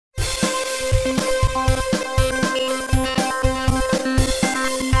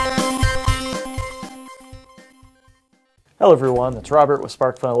Hello everyone, it's Robert with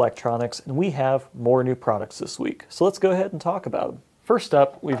SparkFun Electronics, and we have more new products this week. So let's go ahead and talk about them. First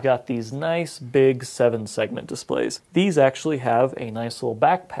up, we've got these nice big 7-segment displays. These actually have a nice little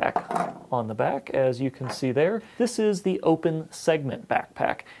backpack on the back, as you can see there. This is the open segment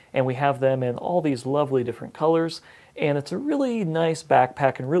backpack, and we have them in all these lovely different colors. And it's a really nice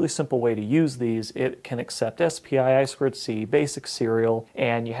backpack and really simple way to use these. It can accept SPI, I2C, basic serial,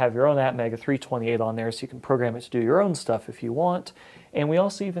 and you have your own Atmega 328 on there, so you can program it to do your own stuff if you want. And we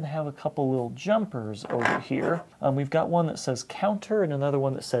also even have a couple little jumpers over here. We've got one that says counter and another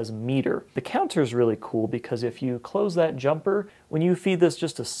one that says meter. The counter is really cool because if you close that jumper, when you feed this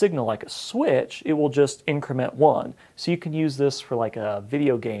just a signal like a switch, it will just increment 1. So you can use this for like a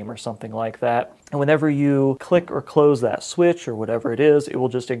video game or something like that. And whenever you click or close that switch or whatever it is, it will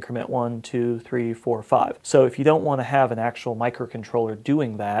just increment 1, 2, 3, 4, 5. So if you don't want to have an actual microcontroller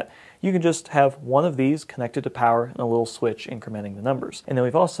doing that, you can just have one of these connected to power and a little switch incrementing the numbers. And then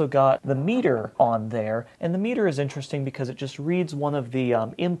we've also got the meter on there, and the meter is interesting because it just reads one of the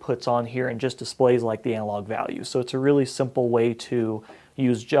inputs on here and just displays like the analog value. So it's a really simple way to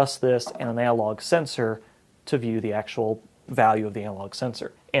use just this and an analog sensor to view the actual value of the analog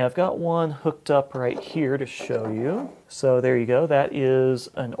sensor. And I've got one hooked up right here to show you. So there you go, that is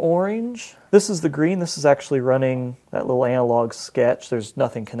an orange. This is the green. This is actually running that little analog sketch. There's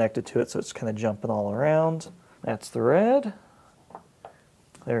nothing connected to it, so it's kind of jumping all around. That's the red.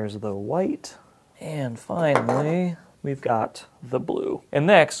 There's the white. And finally, we've got the blue. And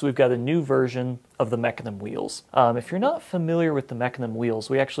next, we've got a new version of the Meccan Wheels. If you're not familiar with the Meccan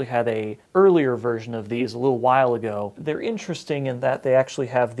Wheels, we actually had an earlier version of these a little while ago. They're interesting in that they actually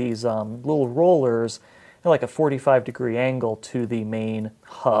have these little rollers at like a 45-degree angle to the main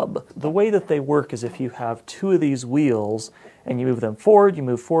hub. The way that they work is if you have two of these wheels and you move them forward, you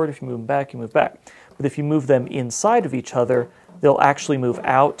move forward. If you move them back, you move back. But if you move them inside of each other, they'll actually move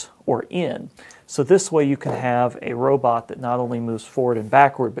out or in. So this way you can have a robot that not only moves forward and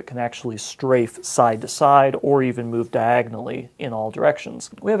backward, but can actually strafe side to side or even move diagonally in all directions.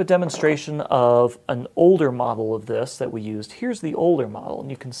 We have a demonstration of an older model of this that we used. Here's the older model, and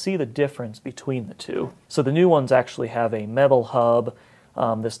you can see the difference between the two. So the new ones actually have a metal hub,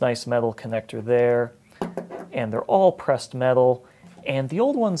 this nice metal connector there, and they're all pressed metal. And the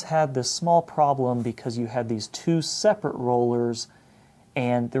old ones had this small problem because you had these two separate rollers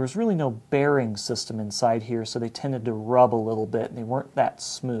and there was really no bearing system inside here, so they tended to rub a little bit and they weren't that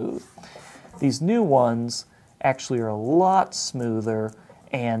smooth. These new ones actually are a lot smoother,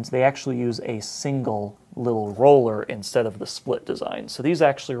 and they actually use a single little roller instead of the split design. So these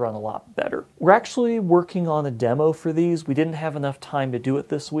actually run a lot better. We're actually working on a demo for these. We didn't have enough time to do it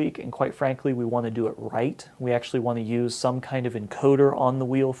this week, and quite frankly, we want to do it right. We actually want to use some kind of encoder on the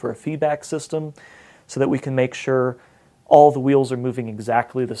wheel for a feedback system so that we can make sure all the wheels are moving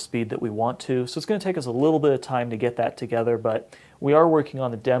exactly the speed that we want to. So it's going to take us a little bit of time to get that together, but we are working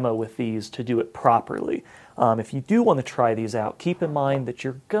on a demo with these to do it properly. If you do want to try these out, keep in mind that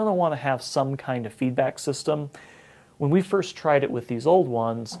you're going to want to have some kind of feedback system. When we first tried it with these old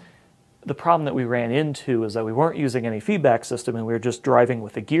ones, the problem that we ran into is that we weren't using any feedback system and we were just driving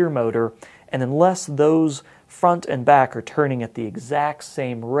with a gear motor, and unless those front and back are turning at the exact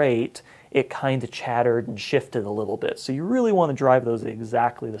same rate, it kind of chattered and shifted a little bit. So you really want to drive those at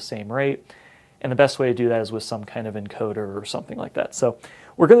exactly the same rate, and the best way to do that is with some kind of encoder or something like that. So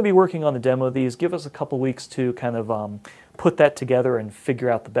we're going to be working on the demo of these. Give us a couple weeks to kind of put that together and figure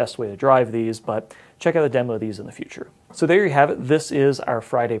out the best way to drive these, but check out a demo of these in the future. So there you have it. This is our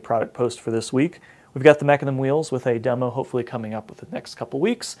Friday product post for this week. We've got the Meccan Wheels with a demo hopefully coming up within the next couple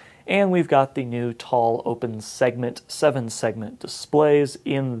weeks, and we've got the new tall open segment 7-segment displays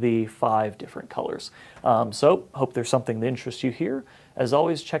in the 5 different colors. So hope there's something that interests you here. As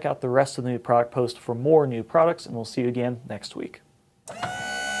always, check out the rest of the new product post for more new products, and we'll see you again next week.